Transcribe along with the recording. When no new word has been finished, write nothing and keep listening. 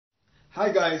Hi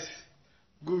guys,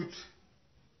 good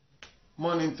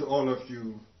morning to all of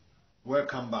you.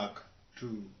 Welcome back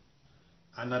to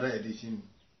another edition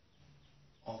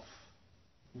of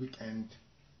Weekend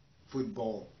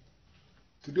Football.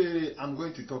 Today I'm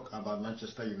going to talk about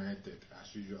Manchester United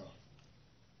as usual.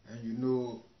 And you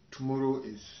know tomorrow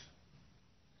is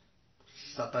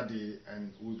Saturday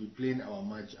and we'll be playing our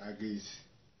match against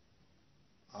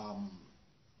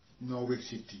Norwich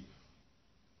City.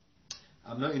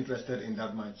 I'm not interested in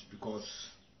that match because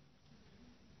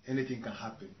anything can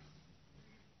happen.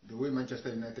 The way Manchester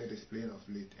United is playing of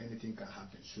late, anything can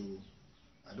happen. So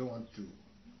I don't want to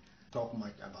talk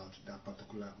much about that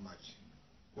particular match.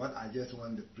 What I just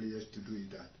want the players to do is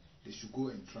that they should go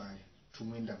and try to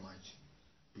win the match,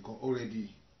 because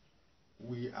already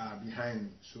we are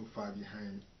behind, so far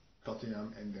behind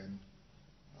Tottenham, and then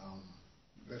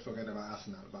let's forget about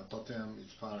Arsenal, but Tottenham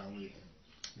is far away.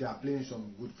 They are playing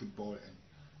some good football and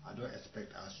I don't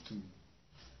expect us to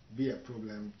be a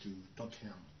problem to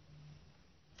Tottenham.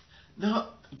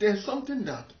 Now, there's something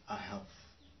that I have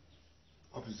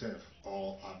observed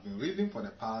or I've been reading for the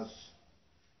past,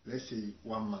 let's say,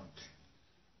 1 month.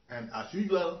 And as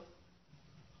usual,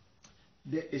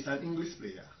 there is an English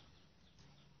player.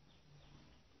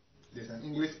 There's an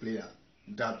English player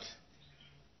that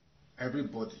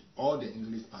everybody, all the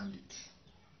English pundits,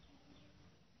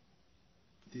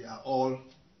 they are all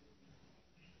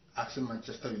asking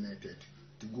Manchester United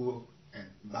to go and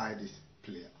buy this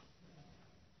player.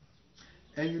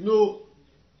 And you know,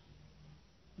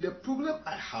 the problem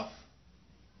I have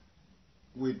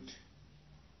with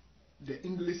the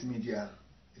English media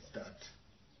is that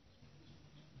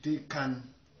they can,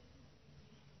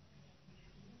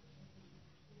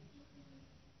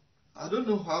 I don't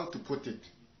know how to put it,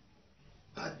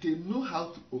 but they know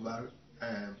how to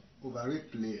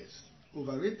overrate players,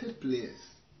 overrated players.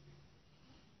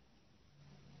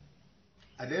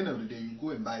 At the end of the day, you go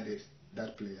and buy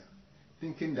that player,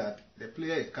 thinking that the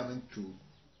player is coming to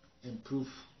improve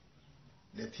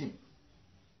the team.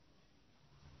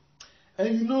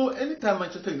 And you know, anytime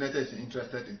Manchester United is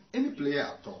interested in any player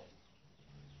at all,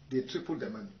 they triple the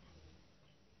money.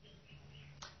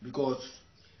 Because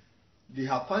they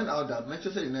have found out that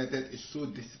Manchester United is so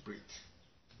desperate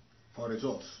for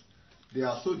results. They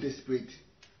are so desperate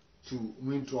to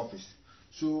win trophies.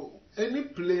 So any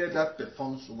player that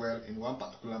performs well in one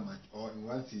particular match or in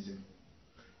one season,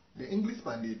 the English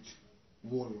pundit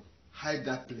will hide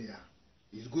that player.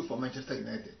 It's good for Manchester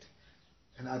United.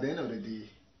 And at the end of the day,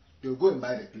 they'll go and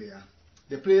buy the player.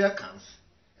 The player comes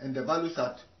and the value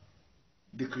start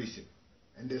decreasing.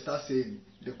 And they start saying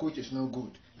the coach is not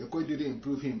good. The coach didn't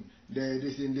improve him.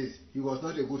 This and this. He was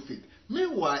not a good fit.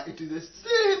 Meanwhile, it is the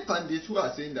same pundits who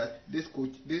are saying that this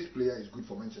player is good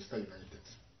for Manchester United.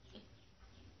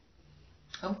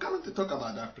 I'm coming to talk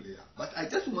about that player, but I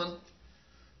just want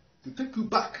to take you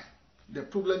back the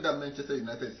problem that Manchester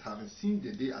United is having since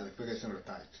the day Alex Ferguson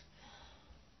retired.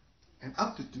 And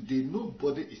up to today,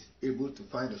 nobody is able to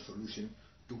find a solution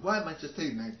to why Manchester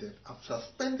United, after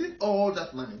spending all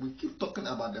that money, we keep talking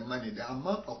about the money, the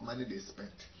amount of money they spent.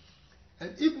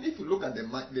 And even if you look at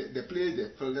the players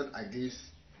they fielded against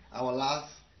our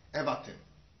last Everton,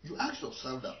 you ask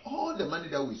yourself that all the money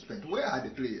that we spent, where are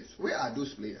the players? Where are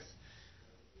those players?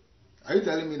 Are you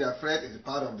telling me that Fred is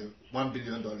part of the $1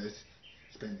 billion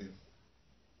spending?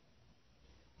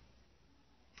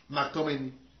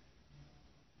 McTominay,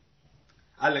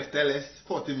 Alex Telles,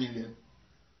 40 million.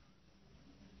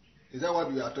 Is that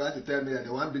what you are trying to tell me, that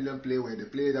the 1 billion play were the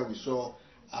play that we saw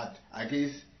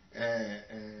against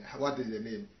what is the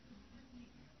name?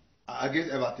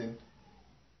 Against Everton?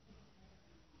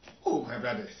 Oh, my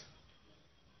brothers.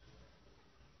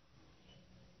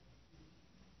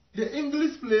 The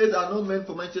English players are not meant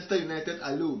for Manchester United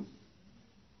alone.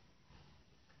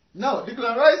 Now,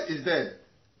 Declan Rice is there.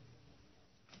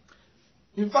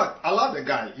 In fact, I love the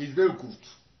guy. He's very good.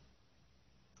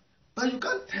 But you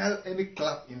can't tell any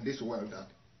club in this world that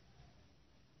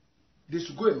they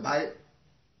should go and buy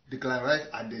Declan Rice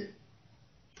at the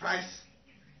price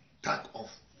tag of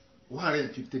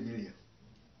 150 million.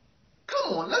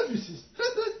 Come on,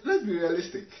 let's be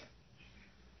realistic.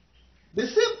 The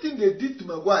same thing they did to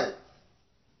Maguire.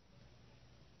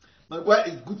 Maguire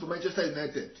is good for Manchester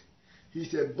United.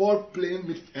 He's a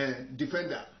ball-playing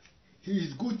defender. He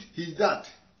is good. He's that.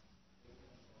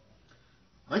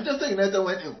 Manchester United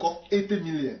went and cost 80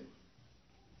 million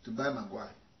to buy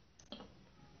Maguire.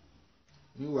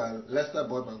 Meanwhile, Leicester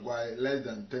bought Maguire less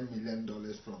than $10 million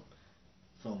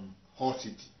from Hull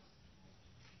City.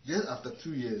 Just after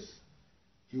 2 years,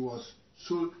 he was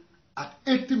sold at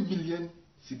 80 million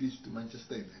cedis to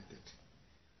Manchester United.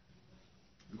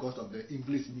 because of the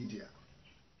English media.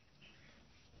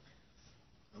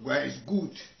 Maguire is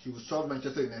good. He will solve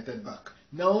Manchester United back.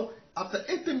 Now, after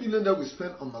 80 million that we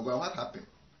spent on Maguire, what happened?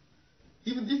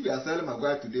 Even if we are selling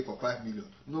Maguire today for 5 million,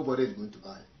 nobody is going to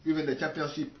buy. Even the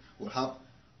championship will have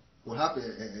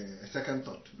a second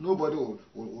thought. Nobody will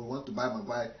want to buy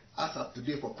Maguire as of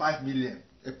today for 5 million.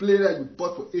 A player that you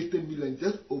bought for 80 million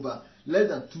just over less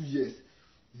than 2 years,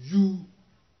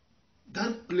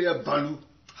 that player value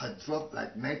has dropped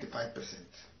like 95%.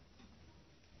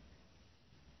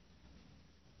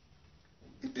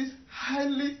 It is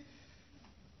highly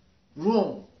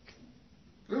wrong.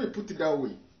 Let me put it that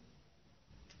way.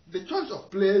 The choice of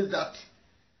players that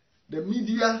the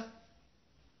media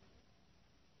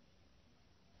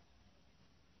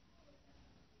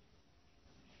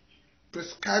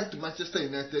prescribed to Manchester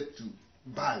United to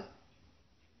buy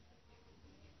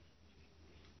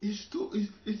is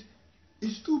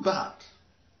too bad.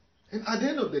 And at the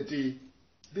end of the day,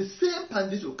 the same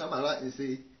pundits will come around and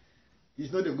say,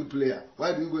 he's not a good player.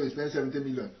 Why do you go and spend 70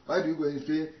 million? Why do you go and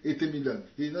spend 80 million?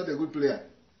 He's not a good player.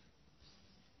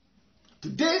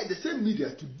 Today, the same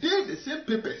media, today, the same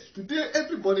papers, today,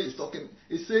 everybody is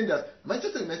saying that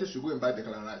Manchester United should go and buy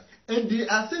Declan Rice. And they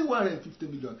are saying 150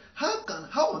 million. How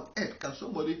on earth can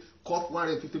somebody cost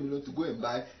 150 million to go and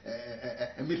buy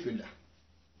a midfielder?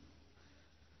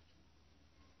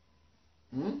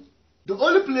 The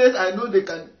only players I know they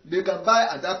can buy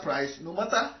at that price, no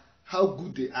matter how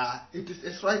good they are, it is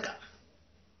a striker.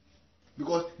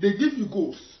 Because they give you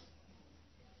goals.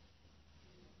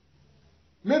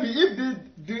 Maybe if they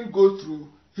didn't go through,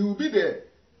 he will be the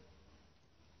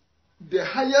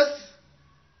highest.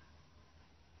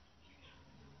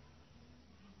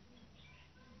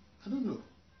 I don't know.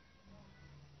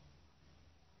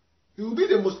 He will be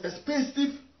the most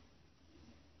expensive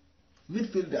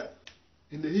midfielder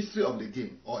in the history of the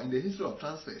game or in the history of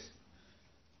transfers.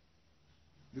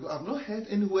 Because I've not heard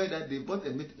anywhere that they bought a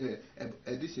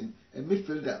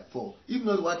midfielder for, if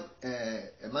not what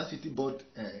Man City bought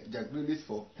Jack Grealish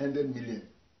for 100 million.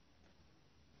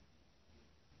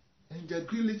 And Jack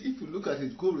Grealish, if you look at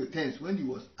his goal returns when he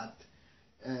was at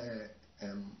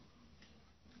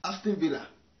Aston Villa,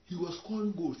 he was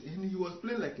scoring goals and he was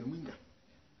playing like a winger.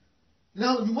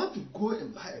 Now you want to go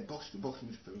and buy a box-to-box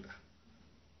midfielder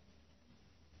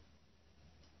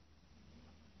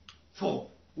for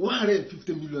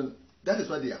 150 million. That is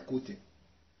what they are quoting.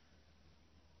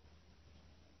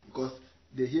 Because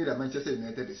they hear that Manchester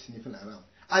United is sniffing around.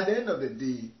 At the end of the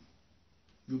day,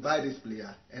 you buy this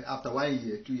player, and after 1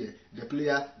 year, 2 years, the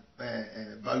player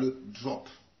value drop.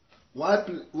 While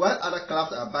other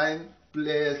clubs are buying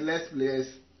less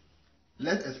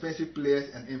expensive players,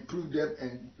 and improve them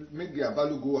and make their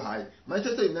value go high,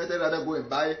 Manchester United rather go and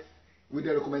buy with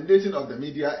the recommendation of the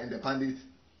media and the pundits.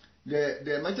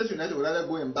 The Manchester United would rather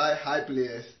go and buy high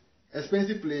players,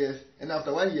 expensive players, and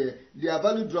after 1 year, their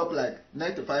value drop like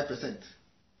 95%.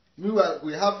 Meanwhile,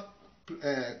 we have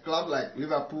clubs like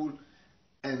Liverpool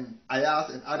and Ajax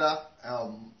and other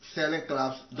selling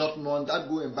clubs, Dortmund, that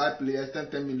go and buy players 10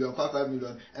 million, 5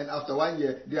 million, and after 1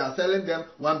 year, they are selling them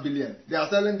 1 billion. They are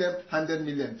selling them 100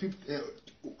 million,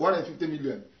 150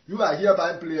 million. You are here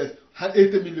buying players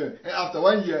 80 million, and after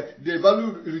 1 year, the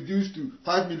value reduced to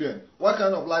 5 million. What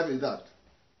kind of life is that?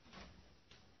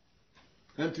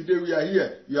 And today we are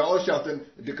here, we are all shouting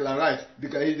Declan Rice.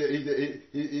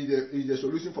 He's the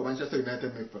solution for Manchester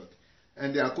United midfield.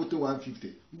 And they are quoting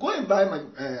 150. Go and buy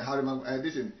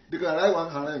Declan Rice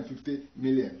 150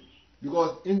 million.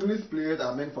 Because English players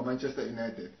are meant for Manchester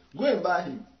United. Go and buy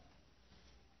him.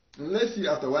 And let's see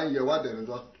after 1 year what the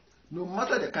result. No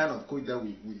matter the kind of coach that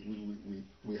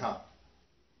we have,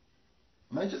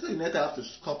 Manchester United have to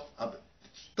stop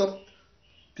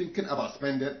thinking about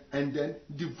spending and then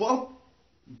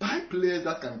buy players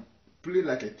that can play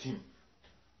like a team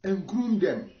and groom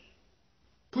them,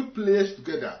 put players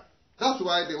together. That's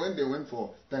why when they went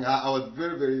for Ten Hag, I was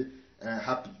very, very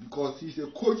happy, because he's a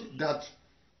coach that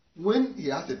when he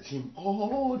has a team,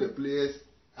 all the players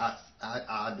are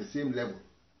at the same level.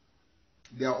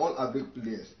 They are all average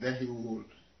players. Then he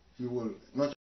will not